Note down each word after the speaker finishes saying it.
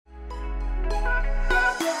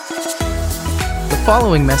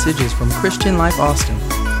following message is from Christian Life Austin.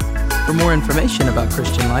 For more information about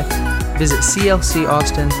Christian Life, visit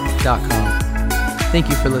clcaustin.com. Thank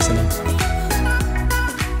you for listening.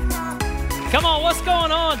 Come on, what's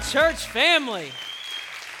going on, church family?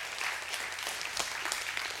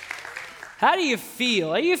 How do you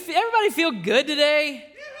feel? Everybody feel good today?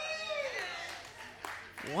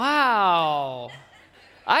 Wow.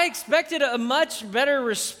 I expected a much better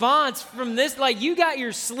response from this. Like, you got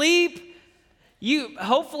your sleep. You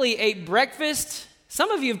hopefully ate breakfast. Some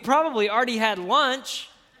of you have probably already had lunch.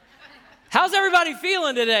 How's everybody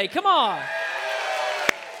feeling today? Come on.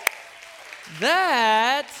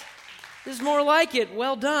 That is more like it.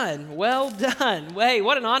 Well done. Well done. Hey,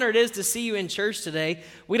 what an honor it is to see you in church today.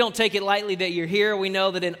 We don't take it lightly that you're here. We know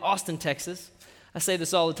that in Austin, Texas, I say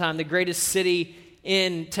this all the time, the greatest city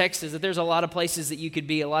in Texas, that there's a lot of places that you could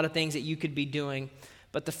be, a lot of things that you could be doing.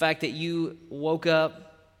 But the fact that you woke up,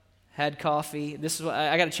 had coffee, this is what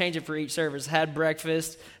I got to change it for each service, had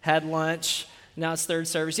breakfast, had lunch, now it's third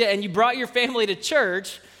service. Yeah, and you brought your family to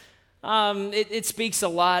church. It speaks a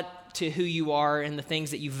lot to who you are and the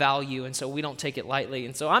things that you value, and so we don't take it lightly.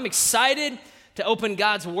 And so I'm excited to open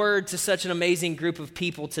God's Word to such an amazing group of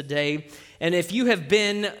people today. And if you have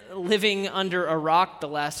been living under a rock the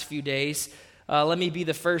last few days, let me be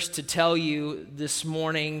the first to tell you this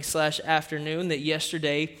morning/afternoon that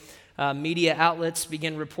yesterday media outlets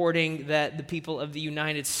began reporting that the people of the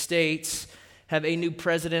United States have a new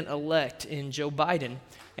president-elect in Joe Biden.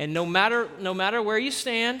 And no matter where you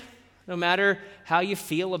stand, no matter how you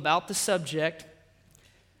feel about the subject,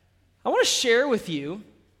 I want to share with you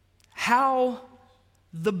how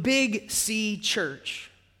the Big C church,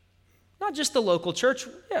 not just the local church,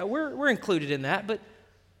 yeah, we're included in that, but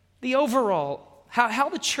the overall, how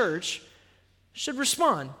the church should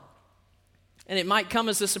respond. And it might come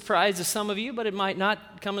as a surprise to some of you, but it might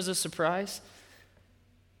not come as a surprise.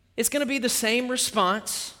 It's going to be the same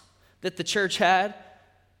response that the church had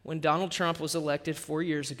when Donald Trump was elected 4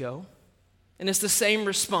 years ago. And it's the same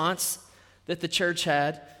response that the church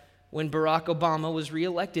had when Barack Obama was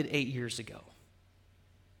reelected 8 years ago.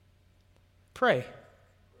 Pray.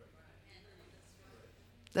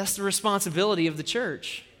 That's the responsibility of the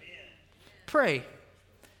church. Pray.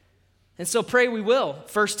 And so pray we will.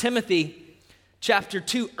 1 Timothy chapter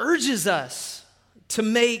 2 urges us to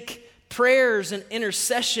make prayers and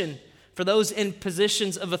intercession for those in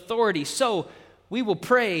positions of authority. So we will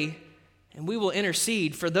pray and we will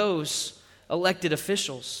intercede for those elected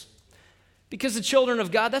officials. Because the children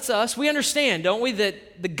of God, that's us. We understand, don't we,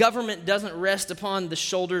 that the government doesn't rest upon the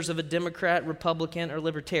shoulders of a Democrat, Republican, or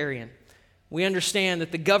Libertarian. We understand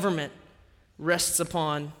that the government rests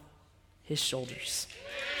upon his shoulders.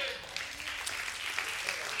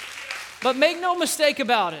 But make no mistake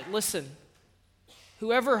about it. Listen,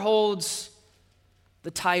 whoever holds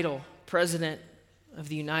the title President of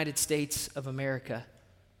the United States of America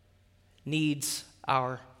needs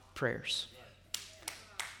our prayers.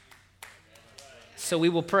 So we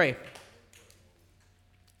will pray.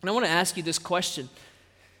 And I want to ask you this question.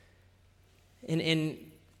 In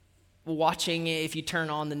watching, if you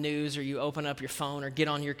turn on the news or you open up your phone or get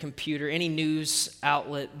on your computer, any news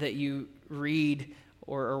outlet that you read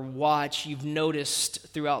or watch, you've noticed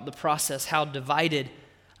throughout the process how divided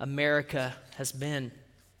America has been.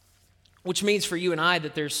 Which means for you and I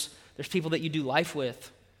that there's people that you do life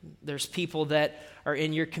with. There's people that are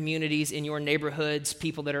in your communities, in your neighborhoods,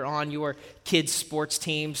 people that are on your kids' sports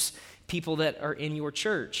teams, people that are in your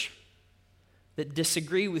church that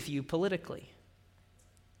disagree with you politically.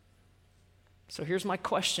 So here's my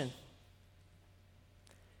question.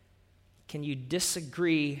 Can you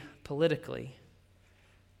disagree politically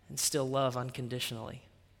and still love unconditionally?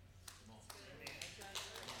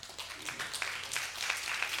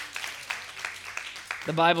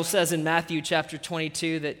 The Bible says in Matthew chapter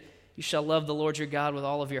 22 that you shall love the Lord your God with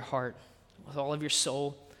all of your heart, with all of your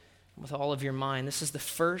soul, and with all of your mind. This is the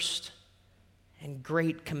first and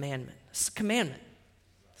great commandment. It's a commandment.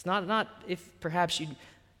 It's not if perhaps you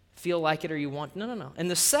feel like it or you want. No.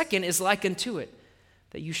 And the second is like unto it,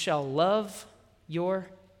 that you shall love your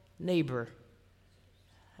neighbor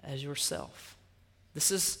as yourself.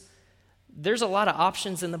 There's a lot of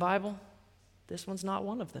options in the Bible. This one's not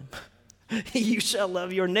one of them. You shall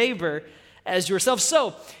love your neighbor as yourself.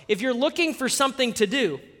 So, if you're looking for something to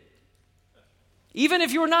do, even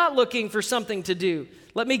if you're not looking for something to do,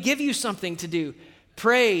 let me give you something to do.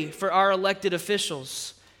 Pray for our elected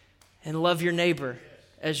officials and love your neighbor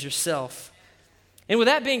as yourself. And with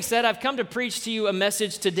that being said, I've come to preach to you a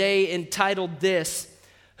message today entitled this: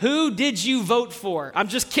 Who did you vote for? I'm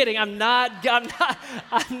just kidding. I'm not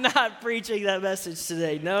preaching that message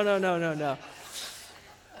today. No.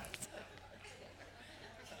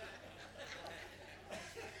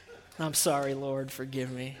 I'm sorry, Lord,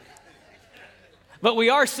 forgive me. But we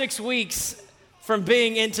are 6 weeks from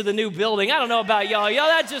being into the new building. I don't know about y'all. Y'all,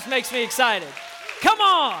 that just makes me excited. Come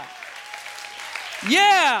on.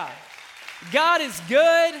 Yeah. God is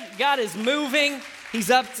good. God is moving. He's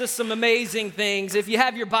up to some amazing things. If you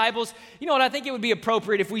have your Bibles, you know what? I think it would be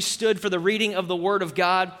appropriate if we stood for the reading of the Word of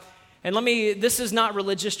God. And this is not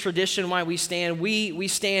religious tradition why we stand. We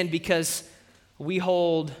stand because we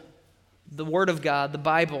hold the Word of God, the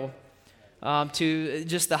Bible, to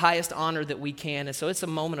just the highest honor that we can. And so it's a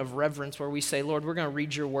moment of reverence where we say, Lord, we're going to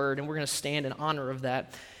read your Word and we're going to stand in honor of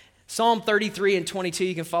that. Psalm 33 and 22,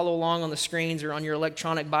 you can follow along on the screens or on your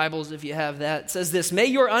electronic Bibles if you have that. It says this, may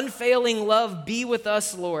your unfailing love be with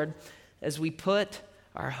us, Lord, as we put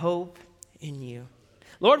our hope in you.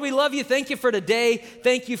 Lord, we love you. Thank you for today.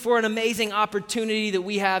 Thank you for an amazing opportunity that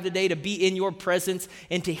we have today to be in your presence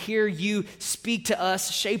and to hear you speak to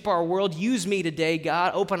us, shape our world. Use me today,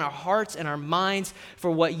 God. Open our hearts and our minds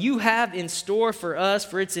for what you have in store for us.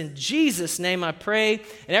 For it's in Jesus' name I pray.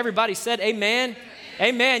 And everybody said amen.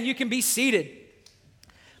 Amen. You can be seated.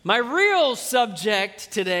 My real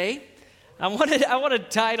subject today, I want to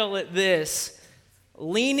title it this,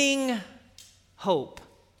 Leaning Hope.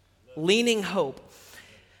 Leaning Hope.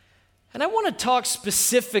 And I want to talk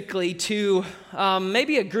specifically to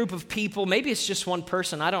maybe a group of people. Maybe it's just one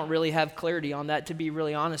person. I don't really have clarity on that, to be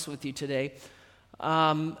really honest with you today.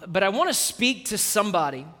 But I want to speak to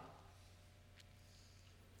somebody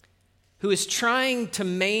who is trying to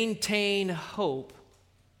maintain hope,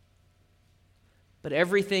 but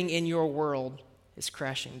everything in your world is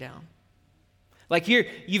crashing down. Like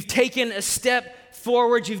you've taken a step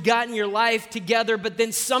forward, you've gotten your life together, but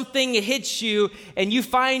then something hits you and you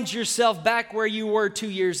find yourself back where you were 2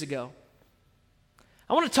 years ago.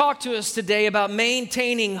 I want to talk to us today about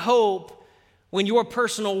maintaining hope when your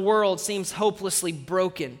personal world seems hopelessly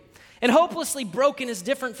broken. And hopelessly broken is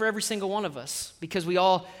different for every single one of us because we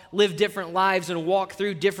all live different lives and walk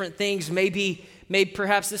through different things. Maybe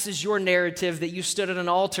perhaps this is your narrative that you stood at an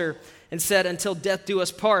altar and said, until death do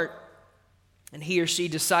us part. And he or she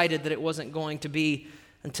decided that it wasn't going to be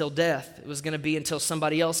until death. It was going to be until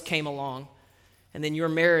somebody else came along. And then your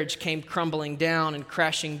marriage came crumbling down and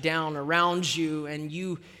crashing down around you. And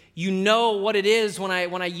you know what it is when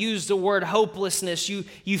I use the word hopelessness.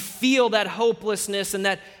 You feel that hopelessness and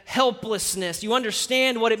that helplessness. You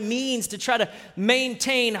understand what it means to try to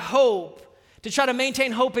maintain hope. To try to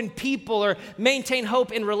maintain hope in people or maintain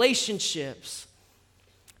hope in relationships.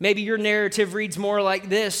 Maybe your narrative reads more like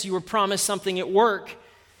this. You were promised something at work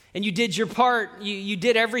and you did your part. You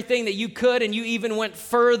did everything that you could and you even went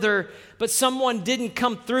further, but someone didn't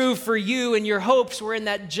come through for you and your hopes were in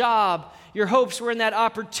that job. Your hopes were in that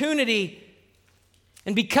opportunity.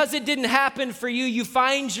 And because it didn't happen for you, you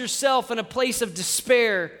find yourself in a place of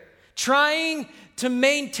despair, trying to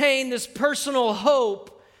maintain this personal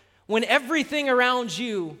hope when everything around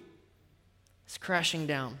you is crashing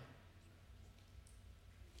down.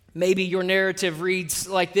 Maybe your narrative reads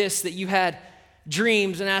like this, that you had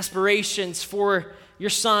dreams and aspirations for your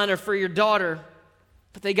son or for your daughter,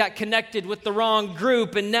 but they got connected with the wrong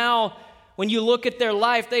group, and now when you look at their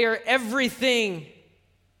life, they are everything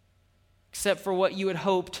except for what you had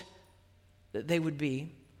hoped that they would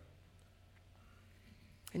be.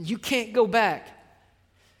 And you can't go back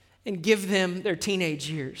and give them their teenage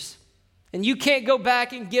years. And you can't go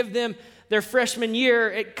back and give them their freshman year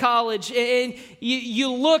at college. And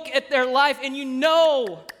you look at their life and you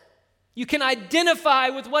know, you can identify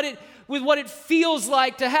with what it feels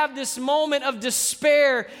like to have this moment of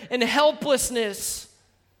despair and helplessness,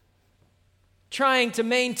 trying to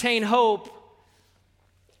maintain hope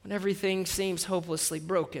when everything seems hopelessly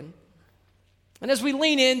broken. And as we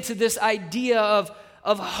lean into this idea of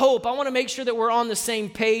hope, I want to make sure that we're on the same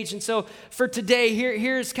page. And so for today,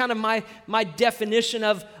 here's kind of my definition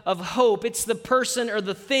of hope. It's the person or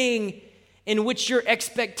the thing in which your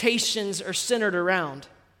expectations are centered around.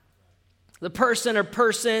 The person or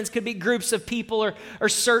persons could be groups of people or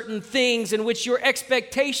certain things in which your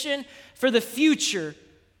expectation for the future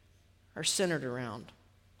are centered around.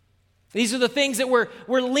 These are the things that we're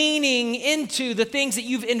leaning into, the things that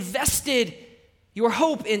you've invested your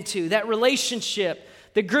hope into, that relationship,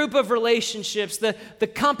 the group of relationships, the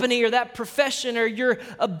company or that profession or your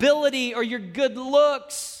ability or your good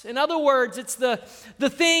looks. In other words, it's the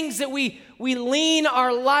things that we lean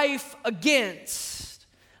our life against.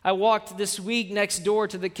 I walked this week next door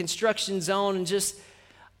to the construction zone and just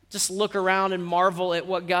look around and marvel at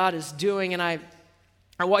what God is doing. And it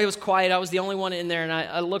was quiet. I was the only one in there. And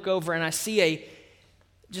I look over and I see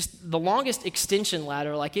just the longest extension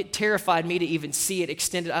ladder. Like, it terrified me to even see it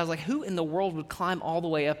extended. I was like, who in the world would climb all the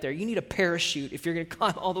way up there? You need a parachute if you're going to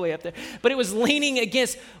climb all the way up there. But it was leaning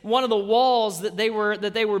against one of the walls that they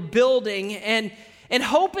were building. And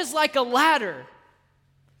hope is like a ladder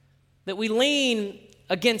that we lean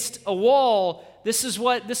against a wall. This is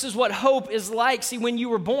what hope is like. See, when you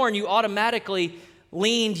were born, you automatically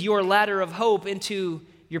leaned your ladder of hope into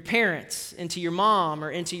your parents, into your mom, or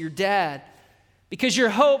into your dad. Because your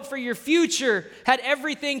hope for your future had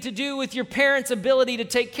everything to do with your parents' ability to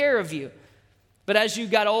take care of you. But as you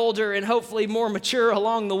got older and hopefully more mature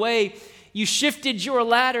along the way, you shifted your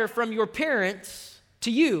ladder from your parents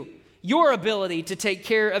to you. Your ability to take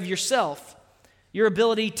care of yourself, your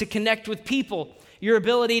ability to connect with people, your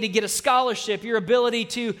ability to get a scholarship, your ability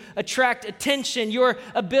to attract attention, your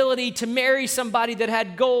ability to marry somebody that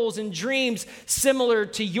had goals and dreams similar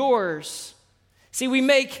to yours. See, we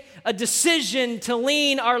make a decision to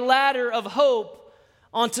lean our ladder of hope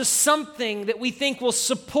onto something that we think will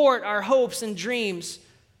support our hopes and dreams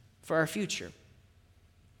for our future.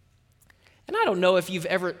 And I don't know if you've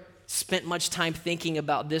ever spent much time thinking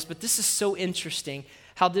about this, but this is so interesting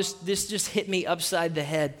how this just hit me upside the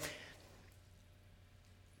head.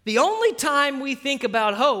 The only time we think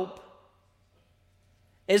about hope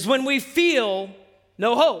is when we feel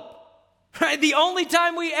no hope. Right? The only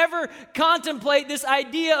time we ever contemplate this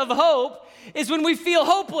idea of hope is when we feel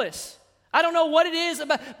hopeless. I don't know what it is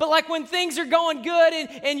about, but like when things are going good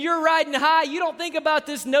and you're riding high, you don't think about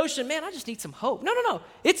this notion, man, I just need some hope. No.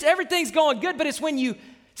 Everything's going good, but it's when you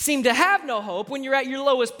seem to have no hope, when you're at your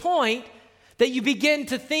lowest point, that you begin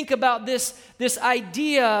to think about this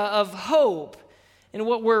idea of hope. And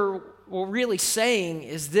what we're really saying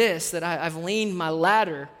is this, that I've leaned my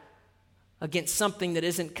ladder against something that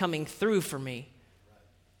isn't coming through for me.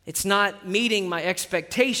 It's not meeting my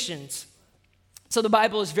expectations. So the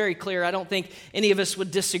Bible is very clear. I don't think any of us would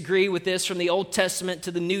disagree with this, from the Old Testament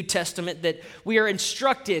to the New Testament, that we are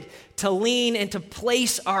instructed to lean and to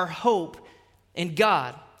place our hope in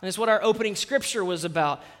God. And it's what our opening scripture was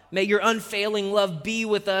about. May your unfailing love be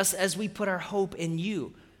with us as we put our hope in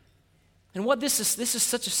you. And what this is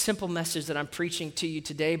such a simple message that I'm preaching to you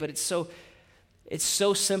today, but it's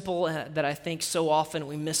so simple that I think so often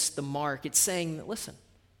we miss the mark. It's saying that, listen,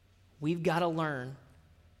 we've got to learn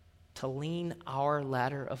to lean our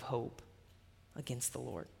ladder of hope against the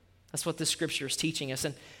Lord. That's what this scripture is teaching us.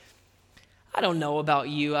 And I don't know about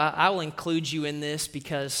you. I will include you in this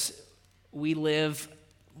because we live,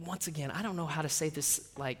 once again, I don't know how to say this,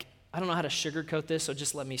 I don't know how to sugarcoat this, so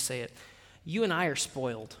just let me say it. You and I are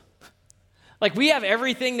spoiled. Like, we have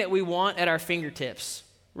everything that we want at our fingertips.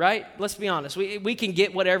 Right? Let's be honest. We can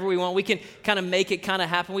get whatever we want. We can kind of make it kind of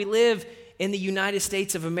happen. We live in the United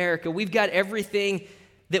States of America. We've got everything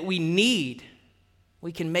that we need.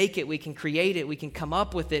 We can make it. We can create it. We can come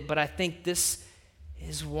up with it. But I think this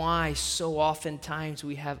is why so oftentimes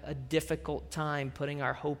we have a difficult time putting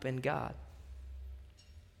our hope in God.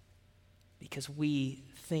 Because we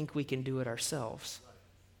think we can do it ourselves.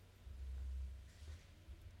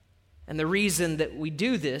 And the reason that we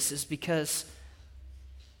do this is because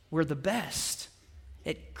we're the best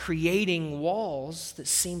at creating walls that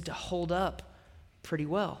seem to hold up pretty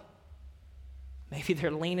well. Maybe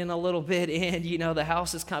they're leaning a little bit in, the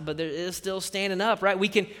house is but it's still standing up, right?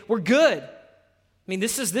 We're good. I mean,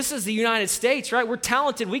 this is the United States, right? We're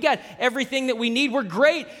talented. We got everything that we need. We're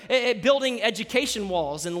great at building education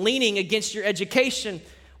walls and leaning against your education.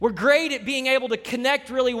 We're great at being able to connect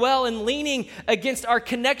really well and leaning against our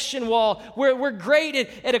connection wall. We're great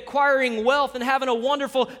at acquiring wealth and having a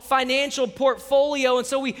wonderful financial portfolio. And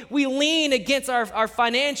so we lean against our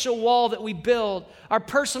financial wall that we build, our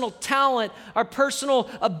personal talent, our personal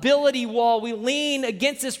ability wall. We lean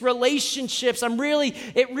against this relationships. I'm really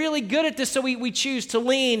good at this, so we choose to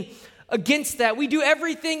lean against that. We do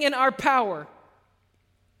everything in our power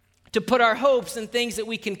to put our hopes in things that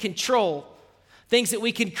we can control, things that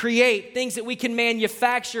we can create, things that we can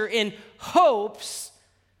manufacture in hopes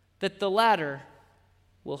that the ladder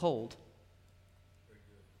will hold.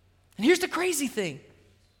 And here's the crazy thing.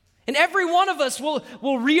 And every one of us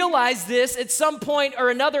will realize this at some point or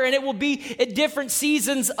another, and it will be at different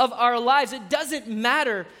seasons of our lives. It doesn't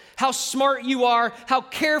matter how smart you are, how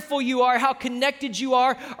careful you are, how connected you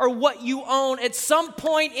are, or what you own. At some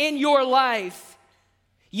point in your life,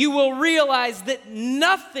 you will realize that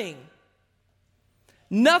nothing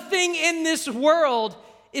in this world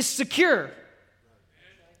is secure.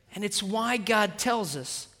 And it's why God tells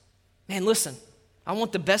us, man, listen, I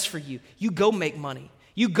want the best for you. You go make money.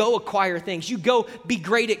 You go acquire things. You go be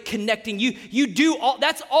great at connecting. You do all,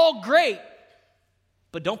 that's all great.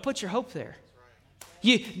 But don't put your hope there.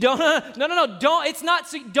 You don't, no, don't, it's not,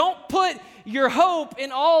 so don't put your hope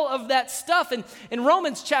in all of that stuff. And in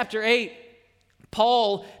Romans chapter 8,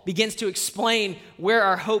 Paul begins to explain where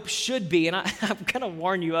our hope should be. And I'm going to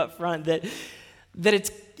warn you up front that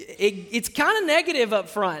it's kind of negative up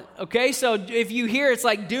front, okay? So if you hear it's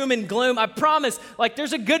like doom and gloom, I promise, like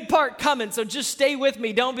there's a good part coming, so just stay with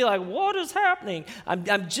me. Don't be like, what is happening?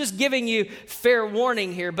 I'm just giving you fair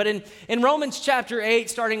warning here. But in Romans chapter 8,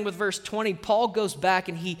 starting with verse 20, Paul goes back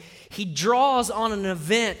and he draws on an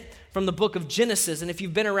event from the book of Genesis. And if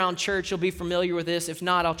you've been around church, you'll be familiar with this. If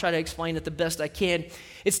not, I'll try to explain it the best I can.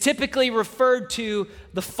 It's typically referred to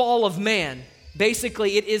the fall of man.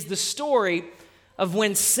 Basically, it is the story of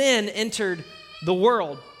when sin entered the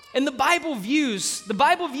world. And the Bible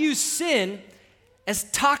views sin as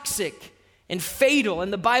toxic and fatal.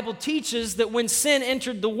 And the Bible teaches that when sin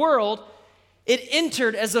entered the world, it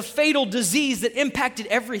entered as a fatal disease that impacted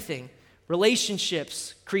everything: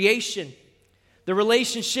 relationships, creation, the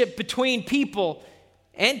relationship between people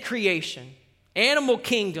and creation, animal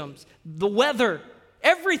kingdoms, the weather,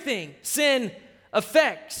 everything sin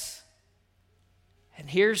affects. And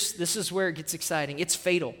this is where it gets exciting. It's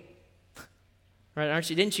fatal. Right, aren't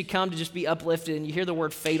you? Didn't you come to just be uplifted, and you hear the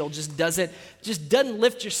word fatal, just doesn't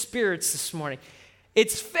lift your spirits this morning.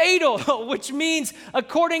 It's fatal, which means,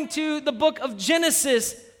 according to the book of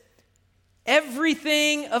Genesis,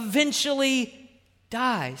 everything eventually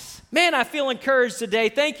dies. Man, I feel encouraged today.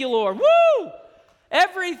 Thank you, Lord. Woo!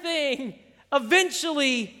 Everything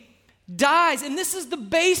eventually dies. And this is the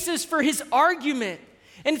basis for his argument.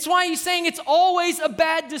 And it's why he's saying it's always a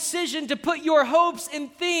bad decision to put your hopes in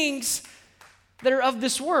things that are of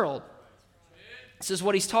this world. This is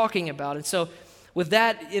what he's talking about. And so with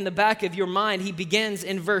that in the back of your mind, he begins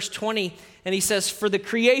in verse 20, and he says, "For the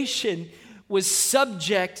creation was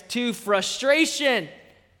subject to frustration."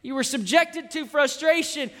 You were subjected to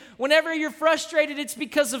frustration. Whenever you're frustrated, it's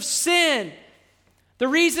because of sin. The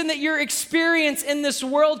reason that your experience in this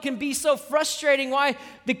world can be so frustrating, why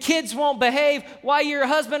the kids won't behave, why your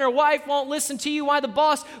husband or wife won't listen to you, why the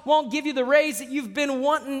boss won't give you the raise that you've been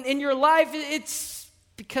wanting in your life, it's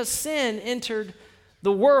because sin entered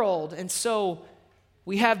the world. And so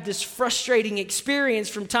we have this frustrating experience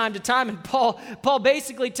from time to time. And Paul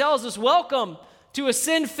basically tells us, welcome to a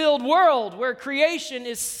sin-filled world where creation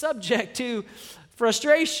is subject to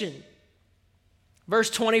frustration. Verse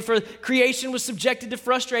 20, for creation was subjected to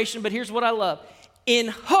frustration, but here's what I love. In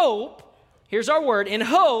hope, here's our word, in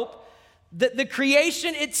hope that the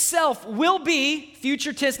creation itself will be,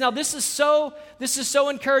 future tense, now this is so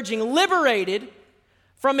encouraging, liberated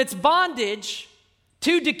from its bondage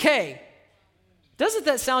to decay. Doesn't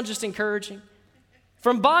that sound just encouraging?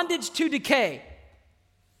 From bondage to decay.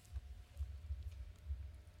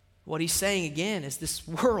 What he's saying again is this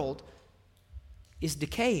world is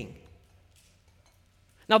decaying.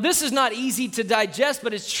 Now, this is not easy to digest,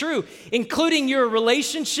 but it's true, including your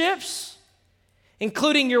relationships,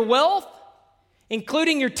 including your wealth,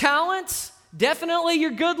 including your talents, definitely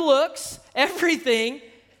your good looks, everything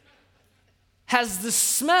has the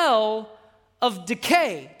smell of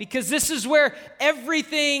decay because this is where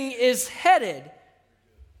everything is headed.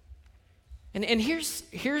 And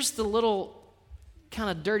here's the little kind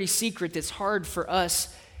of dirty secret that's hard for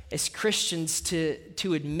us as Christians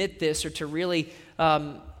to admit this or to really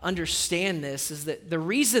understand this, is that the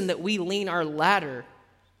reason that we lean our ladder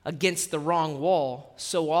against the wrong wall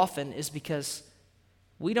so often is because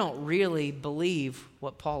we don't really believe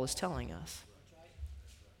what Paul is telling us.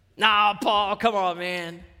 Nah, Paul, come on,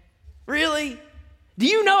 man. Really? Do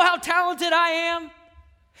you know how talented I am?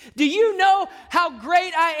 Do you know how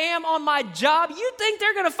great I am on my job? You think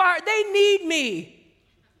they're going to fire? They need me.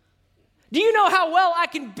 Do you know how well I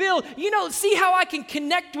can build? See how I can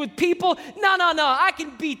connect with people? No, I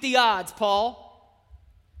can beat the odds, Paul.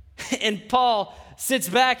 And Paul sits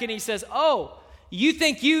back and he says, oh, you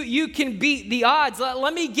think you can beat the odds?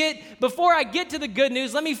 Before I get to the good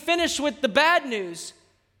news, let me finish with the bad news.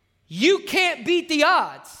 You can't beat the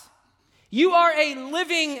odds. You are a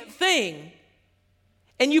living thing.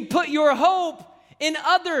 And you put your hope in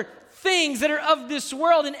other things that are of this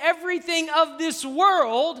world, and everything of this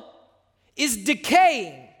world is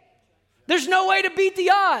decaying. There's no way to beat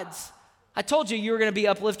the odds. I told you were going to be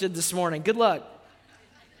uplifted this morning. Good luck.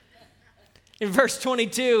 In verse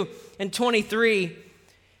 22 and 23,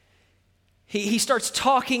 he starts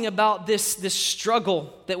talking about this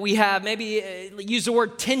struggle that we have. Maybe use the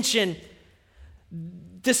word tension.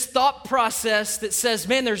 This thought process that says,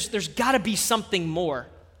 man, there's got to be something more.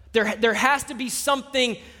 There has to be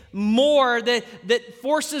something more that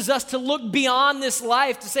forces us to look beyond this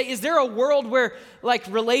life, to say, is there a world where like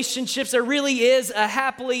relationships, there really is a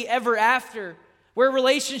happily ever after, where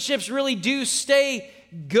relationships really do stay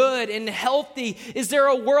good and healthy? Is there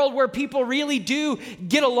a world where people really do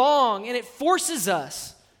get along? And it forces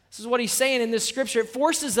us, this is what he's saying in this scripture, it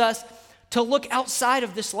forces us to look outside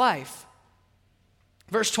of this life.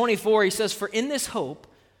 Verse 24, he says, for in this hope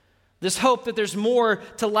that there's more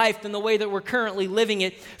to life than the way that we're currently living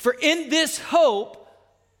it, for in this hope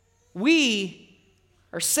we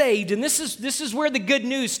are saved. And this is where the good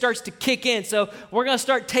news starts to kick in. So we're going to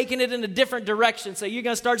start taking it in a different direction. So you're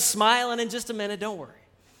going to start smiling in just a minute, don't worry.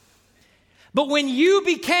 But when you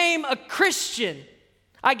became a Christian,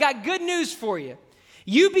 I got good news for you.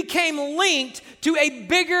 You became linked to a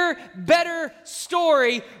bigger, better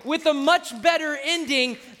story with a much better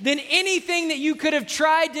ending than anything that you could have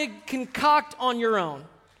tried to concoct on your own.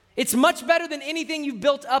 It's much better than anything you've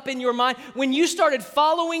built up in your mind. When you started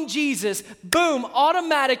following Jesus, boom,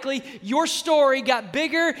 automatically your story got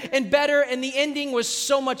bigger and better, and the ending was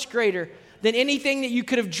so much greater than anything that you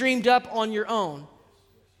could have dreamed up on your own.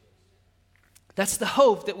 That's the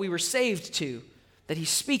hope that we were saved to, that he's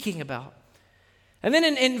speaking about. And then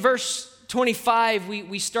in verse 25,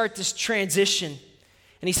 we start this transition.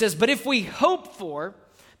 And he says, but if we hope for,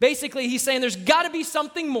 basically he's saying there's got to be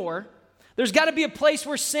something more. There's got to be a place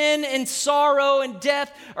where sin and sorrow and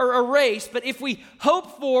death are erased. But if we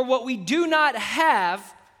hope for what we do not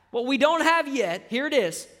have, what we don't have yet, here it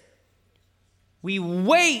is. We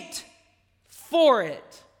wait for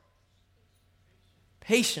it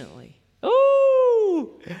patiently.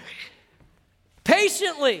 Ooh!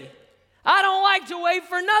 Patiently. I don't like to wait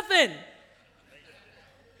for nothing.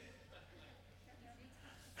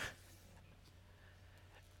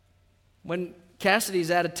 When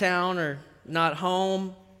Cassidy's out of town or not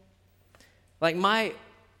home, like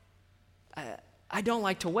I don't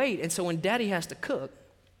like to wait. And so when Daddy has to cook,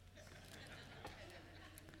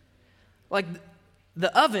 like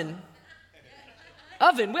the oven,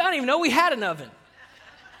 I don't even know we had an oven.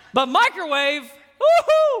 But microwave,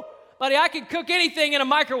 woohoo! Buddy, I can cook anything in a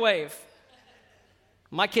microwave.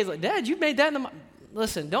 My kid's like, Dad, you made that in the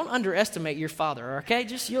Listen, don't underestimate your father, okay?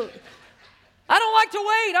 I don't like to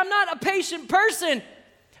wait. I'm not a patient person.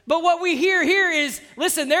 But what we hear here is,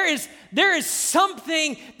 listen, there is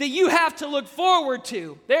something that you have to look forward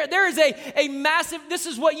to. There is a massive, this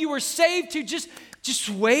is what you were saved to. Just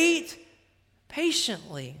wait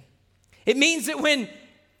patiently. It means that when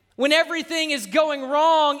everything is going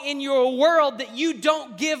wrong in your world, that you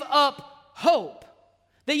don't give up hope.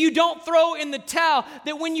 That you don't throw in the towel,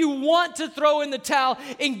 that when you want to throw in the towel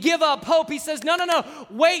and give up hope, he says, no,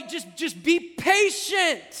 wait, just be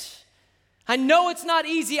patient. I know it's not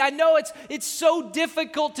easy. I know it's so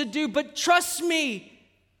difficult to do, but trust me,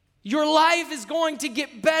 your life is going to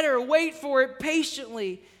get better. Wait for it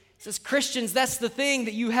patiently. He says, Christians, that's the thing,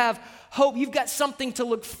 that you have hope. You've got something to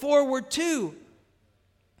look forward to.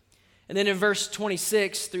 And then in verse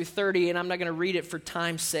 26 through 30, and I'm not going to read it for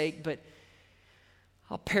time's sake, but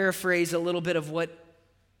I'll paraphrase a little bit of what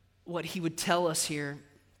he would tell us here.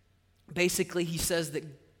 Basically, he says that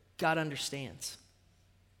God understands.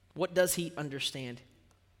 What does he understand?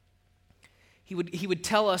 He would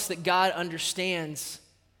tell us that God understands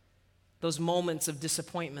those moments of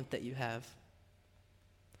disappointment that you have.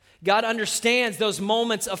 God understands those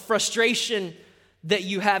moments of frustration that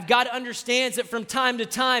you have. God understands that from time to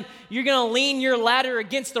time, you're going to lean your ladder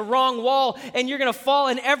against the wrong wall and you're going to fall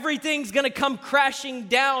and everything's going to come crashing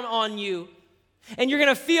down on you. And you're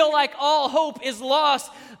going to feel like all hope is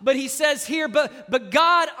lost. But he says here, but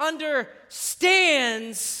God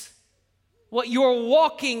understands what you're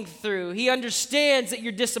walking through. He understands that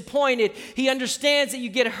you're disappointed. He understands that you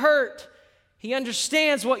get hurt. He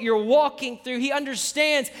understands what you're walking through. He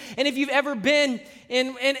understands. And if you've ever been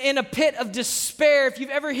in a pit of despair, if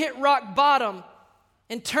you've ever hit rock bottom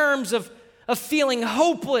in terms of feeling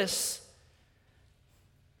hopeless,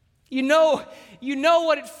 you know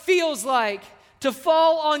what it feels like to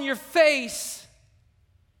fall on your face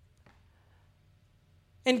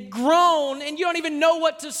and groan, and you don't even know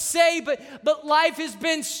what to say, but life has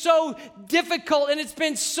been so difficult and it's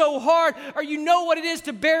been so hard. Or you know what it is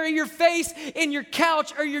to bury your face in your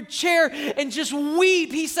couch or your chair and just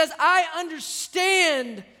weep. He says, I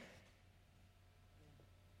understand.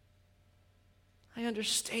 I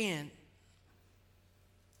understand.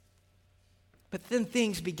 But then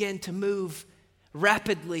things begin to move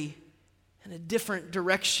rapidly in a different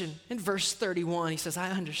direction. In verse 31, he says,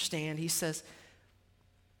 I understand. He says,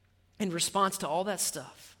 in response to all that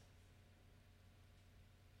stuff,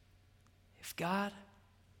 if God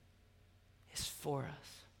is for us,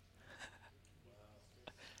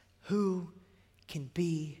 who can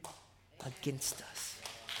be against us?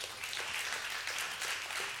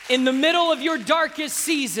 In the middle of your darkest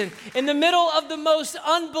season, in the middle of the most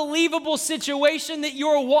unbelievable situation that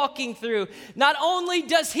you're walking through, not only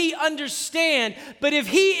does he understand, but if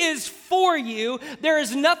he is for you, there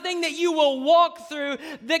is nothing that you will walk through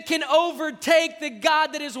that can overtake the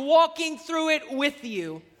God that is walking through it with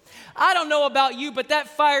you. I don't know about you, but that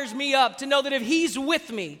fires me up to know that if he's with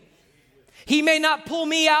me, he may not pull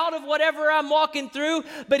me out of whatever I'm walking through,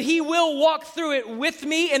 but he will walk through it with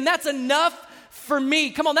me, and that's enough for me.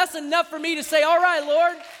 Come on, that's enough for me to say, all right,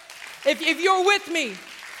 Lord, if you're with me,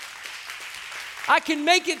 I can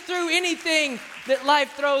make it through anything that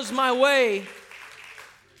life throws my way.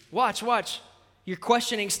 Watch. You're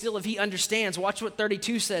questioning still if he understands. Watch what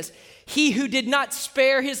 32 says. He who did not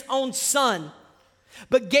spare his own son,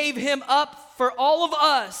 but gave him up for all of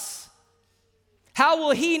us, how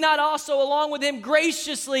will he not also along with him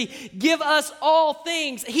graciously give us all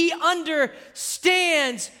things? He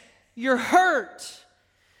understands your hurt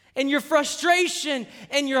and your frustration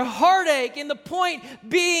and your heartache. And the point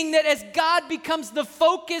being that as God becomes the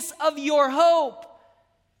focus of your hope,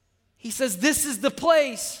 he says this is the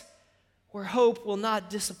place where hope will not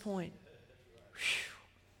disappoint. Whew.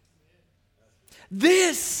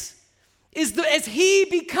 This is as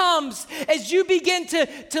you begin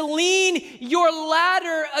to lean your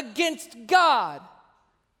ladder against God,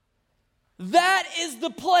 that is the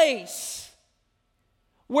place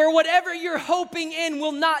where whatever you're hoping in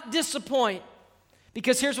will not disappoint.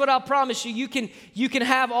 Because here's what I'll promise you, you can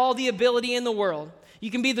have all the ability in the world.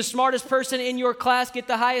 You can be the smartest person in your class, get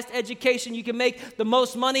the highest education, you can make the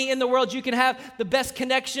most money in the world, you can have the best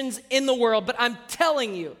connections in the world, but I'm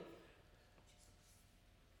telling you,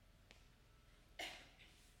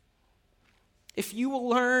 if you will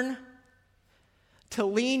learn to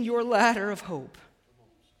lean your ladder of hope,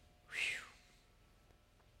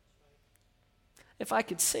 if I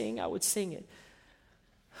could sing, I would sing it.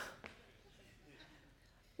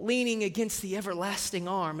 Leaning against the everlasting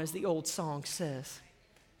arm, as the old song says.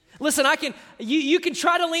 Listen, you can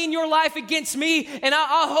try to lean your life against me, and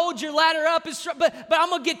I'll hold your ladder up, but I'm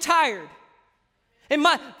going to get tired. And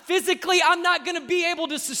physically, I'm not going to be able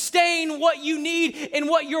to sustain what you need and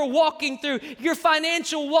what you're walking through. Your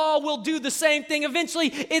financial wall will do the same thing. Eventually,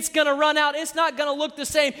 it's going to run out. It's not going to look the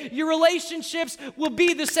same. Your relationships will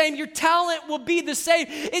be the same. Your talent will be the same.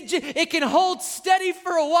 It can hold steady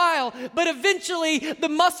for a while, but eventually the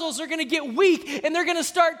muscles are going to get weak and they're going to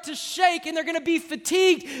start to shake and they're going to be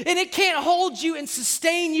fatigued, and it can't hold you and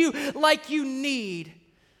sustain you like you need.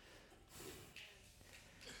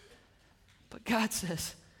 God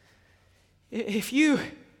says, if you'll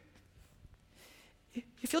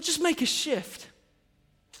just make a shift,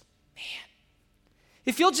 man,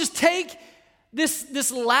 if you'll just take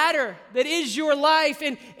this ladder that is your life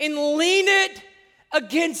and lean it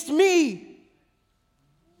against me.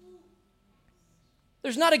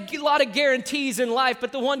 There's not a lot of guarantees in life,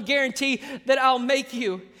 but the one guarantee that I'll make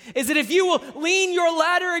you is that if you will lean your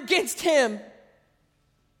ladder against him,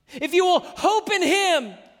 if you will hope in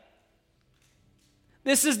him,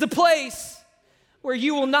 this is the place where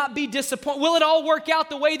you will not be disappointed. Will it all work out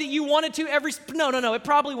the way that you want it to? No, it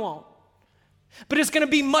probably won't. But it's going to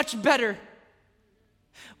be much better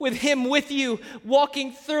with him with you,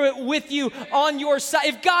 walking through it with you on your side.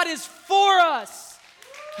 If God is for us,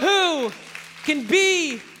 who can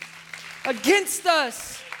be against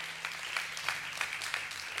us?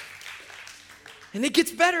 And it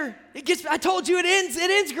gets better. I told you it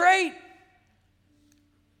ends great.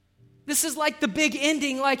 This is like the big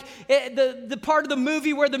ending, like the part of the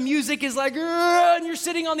movie where the music is like, and you're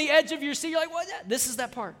sitting on the edge of your seat. You're like, what? This is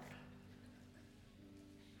that part.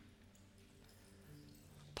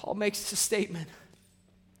 Paul makes a statement.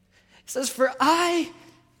 He says, for I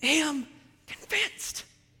am convinced.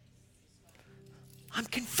 I'm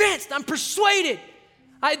convinced. I'm persuaded.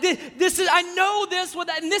 I know this.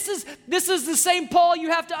 And this is the same Paul, you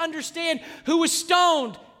have to understand, who was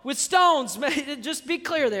stoned with stones. Just be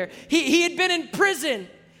clear there. He had been in prison.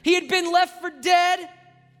 He had been left for dead.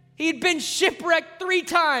 He had been shipwrecked 3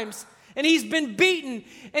 times. And he's been beaten.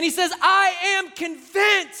 And he says, I am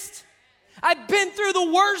convinced. I've been through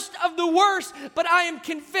the worst of the worst, but I am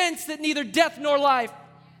convinced that neither death nor life,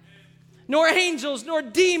 nor angels, nor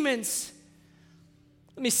demons,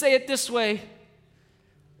 let me say it this way,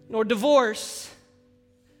 nor divorce,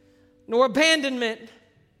 nor abandonment,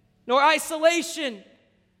 nor isolation,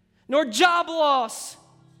 nor job loss,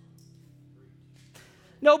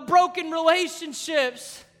 no broken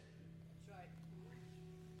relationships,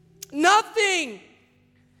 nothing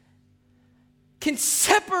can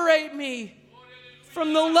separate me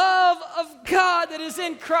from the love of God that is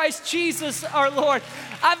in Christ Jesus our Lord.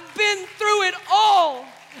 I've been through it all.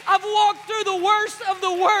 I've walked through the worst of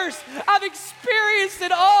the worst. I've experienced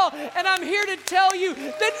it all, and I'm here to tell you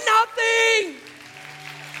that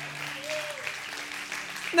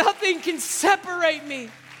nothing can separate me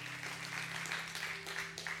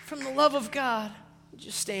from the love of God.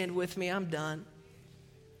 Just stand with me. I'm done.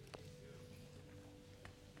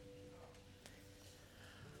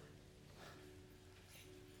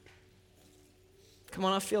 Come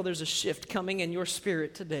on, I feel there's a shift coming in your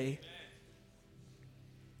spirit today.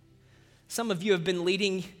 Some of you have been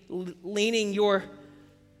leaning your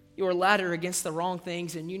ladder against the wrong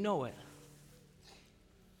things, and you know it.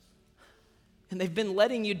 And they've been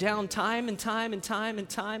letting you down time and time and time and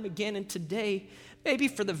time again. And today, maybe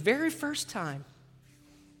for the very first time,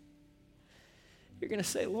 you're going to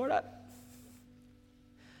say, Lord,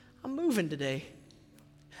 I'm moving today.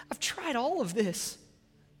 I've tried all of this.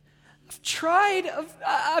 I've tried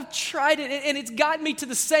it, and it's gotten me to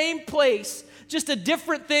the same place, just a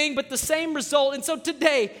different thing, but the same result. And so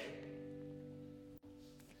today,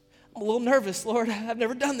 I'm a little nervous, Lord. I've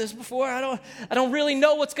never done this before. I don't really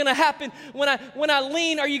know what's going to happen when I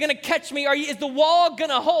lean. Are you going to catch me? Is the wall going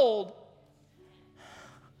to hold?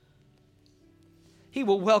 He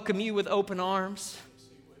will welcome you with open arms.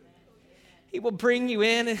 He will bring you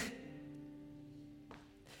in, and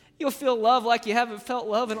you'll feel love like you haven't felt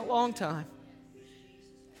love in a long time.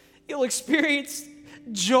 You'll experience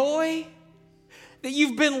joy that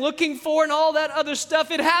you've been looking for and all that other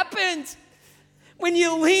stuff. It happens when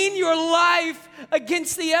you lean your life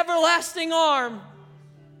against the everlasting arm.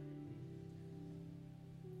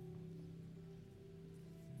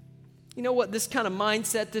 You know what? This kind of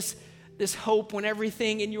mindset, this hope when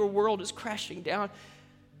everything in your world is crashing down,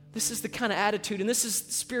 this is the kind of attitude, and this is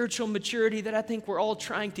spiritual maturity that I think we're all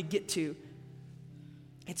trying to get to.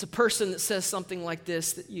 It's a person that says something like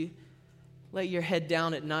this, that you lay your head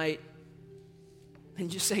down at night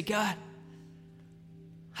and just say, God,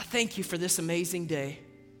 I thank you for this amazing day.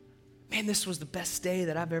 Man, this was the best day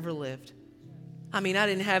that I've ever lived. I mean, I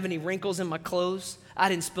didn't have any wrinkles in my clothes. I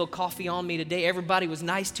didn't spill coffee on me today. Everybody was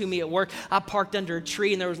nice to me at work. I parked under a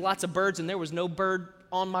tree, and there was lots of birds, and there was no bird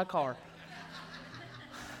on my car.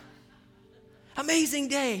 Amazing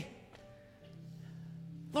day.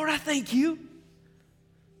 Lord, I thank you.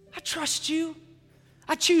 I trust you.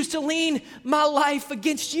 I choose to lean my life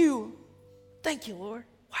against you. Thank you, Lord.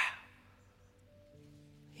 Wow.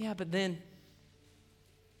 Yeah, but then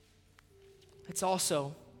it's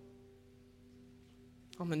also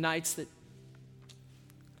on the nights that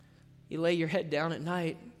you lay your head down at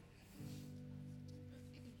night,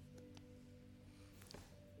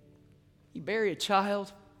 you bury a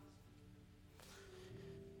child.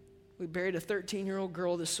 We buried a 13-year-old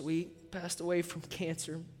girl this week, passed away from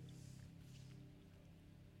cancer.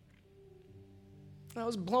 I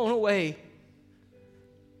was blown away.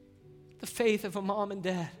 The faith of a mom and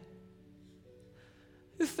dad.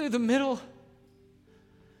 Through the middle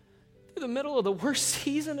of the worst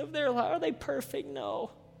season of their life. Are they perfect? No.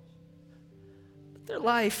 But their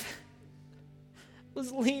life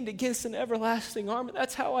was leaned against an everlasting arm, and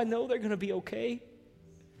that's how I know they're going to be okay.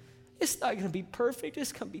 It's not going to be perfect.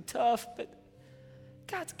 It's going to be tough, but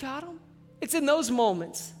God's got them. It's in those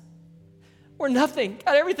moments where nothing,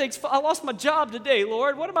 God, I lost my job today,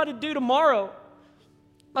 Lord. What am I to do tomorrow?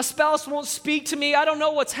 My spouse won't speak to me. I don't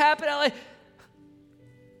know what's happening.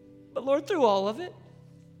 But Lord, through all of it,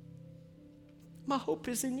 my hope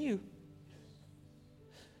is in you.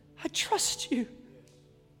 I trust you.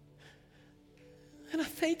 And I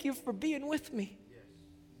thank you for being with me.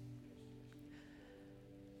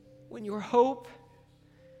 When your hope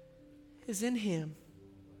is in him,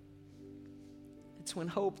 it's when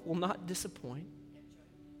hope will not disappoint.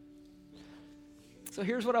 So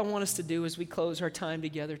here's what I want us to do as we close our time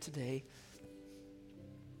together today.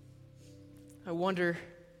 I wonder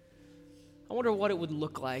what it would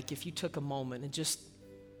look like if you took a moment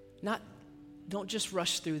and don't just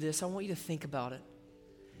rush through this. I want you to think about it.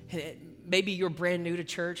 And maybe you're brand new to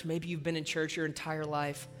church. Maybe you've been in church your entire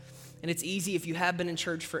life. And it's easy if you have been in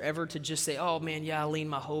church forever to just say, oh man, yeah, I lean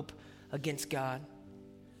my hope against God.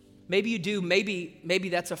 Maybe you do. Maybe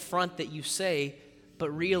that's a front that you say, but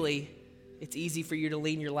really it's easy for you to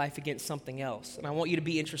lean your life against something else. And I want you to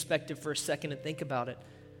be introspective for a second and think about it.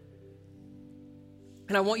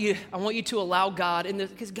 And I want you to allow God,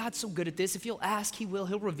 because God's so good at this. If you'll ask, He will.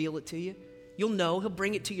 He'll reveal it to you. You'll know. He'll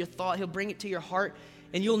bring it to your thought. He'll bring it to your heart.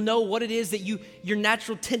 And you'll know what it is that your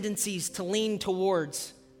natural tendencies to lean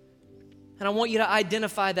towards. And I want you to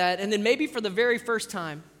identify that. And then maybe for the very first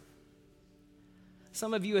time,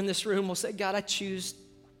 Some of you in this room will say, God, I choose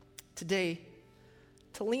today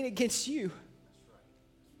to lean against you.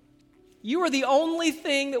 You are the only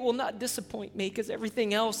thing that will not disappoint me, because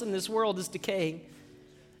everything else in this world is decaying.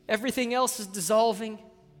 Everything else is dissolving.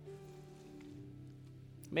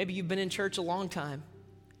 Maybe you've been in church a long time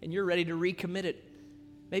and you're ready to recommit it.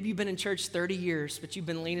 Maybe you've been in church 30 years, but you've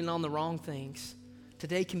been leaning on the wrong things.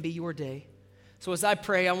 Today can be your day. So as I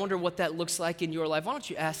pray, I wonder what that looks like in your life. Why don't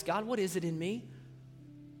you ask God, what is it in me?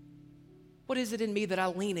 What is it in me that I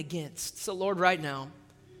lean against? So Lord, right now,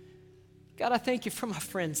 God, I thank you for my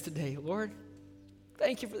friends today, Lord.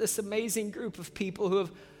 Thank you for this amazing group of people who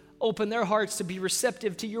have opened their hearts to be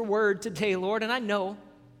receptive to your word today, Lord. And I know,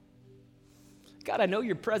 God, I know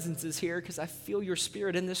your presence is here because I feel your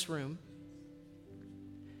spirit in this room.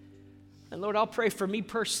 And Lord, I'll pray for me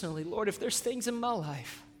personally. Lord, if there's things in my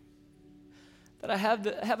life that I have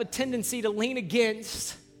a tendency to lean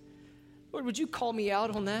against, Lord, would you call me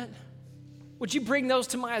out on that? Would you bring those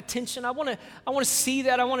to my attention? I want to see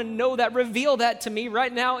that. I want to know that. Reveal that to me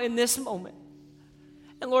right now in this moment.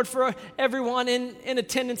 And Lord, for everyone in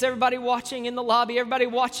attendance, everybody watching in the lobby, everybody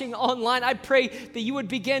watching online, I pray that you would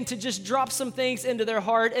begin to just drop some things into their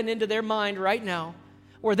heart and into their mind right now,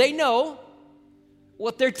 where they know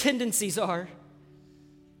what their tendencies are.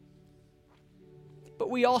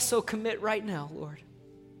 But we also commit right now, Lord,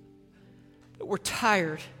 that we're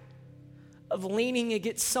tired of leaning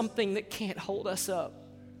against something that can't hold us up.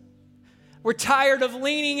 We're tired of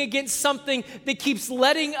leaning against something that keeps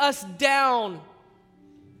letting us down.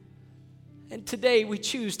 And today we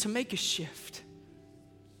choose to make a shift.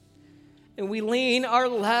 And we lean our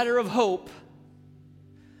ladder of hope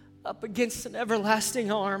up against an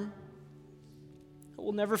everlasting arm that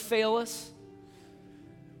will never fail us,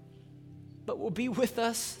 but will be with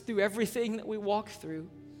us through everything that we walk through.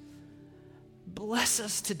 Bless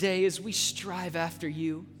us today as we strive after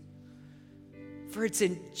you. For it's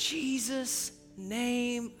in Jesus'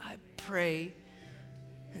 name I pray.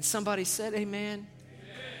 And somebody said amen.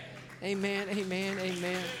 Amen, amen,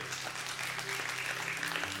 amen.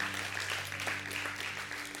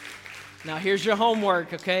 Now here's your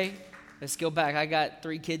homework, okay? Let's go back. I got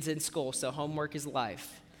 3 kids in school, so homework is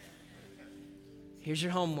life. Here's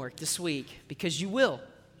your homework this week, because you will.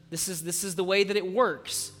 This is the way that it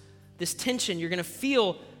works. This tension, you're going to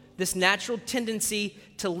feel this natural tendency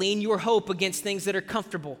to lean your hope against things that are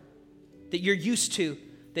comfortable, that you're used to,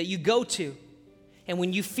 that you go to. And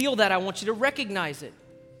when you feel that, I want you to recognize it.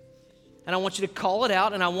 And I want you to call it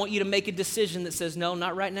out, and I want you to make a decision that says, no,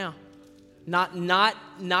 not right now. Not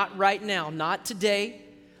right now. Not today.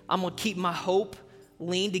 I'm going to keep my hope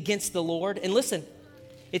leaned against the Lord. And listen,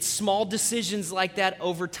 it's small decisions like that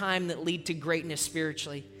over time that lead to greatness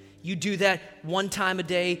spiritually. You do that 1 time a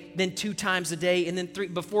day, then 2 times a day, and then 3.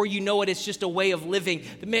 Before you know it, it's just a way of living.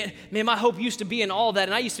 Man, my hope used to be in all that,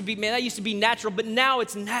 and that used to be natural, but now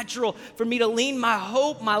it's natural for me to lean my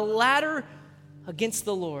hope, my ladder against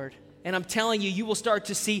the Lord. And I'm telling you, you will start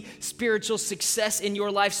to see spiritual success in your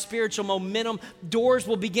life, spiritual momentum. Doors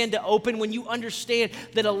will begin to open when you understand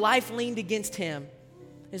that a life leaned against Him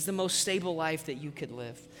is the most stable life that you could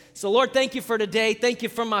live. So Lord, thank you for today. Thank you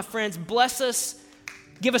for my friends. Bless us.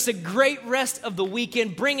 Give us a great rest of the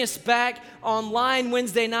weekend. Bring us back online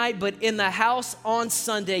Wednesday night, but in the house on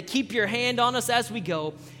Sunday. Keep your hand on us as we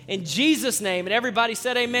go. In Jesus' name. And everybody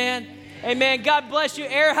said amen. Amen. God bless you.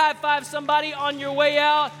 Air high five somebody on your way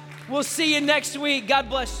out. We'll see you next week. God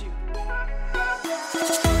bless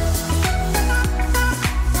you.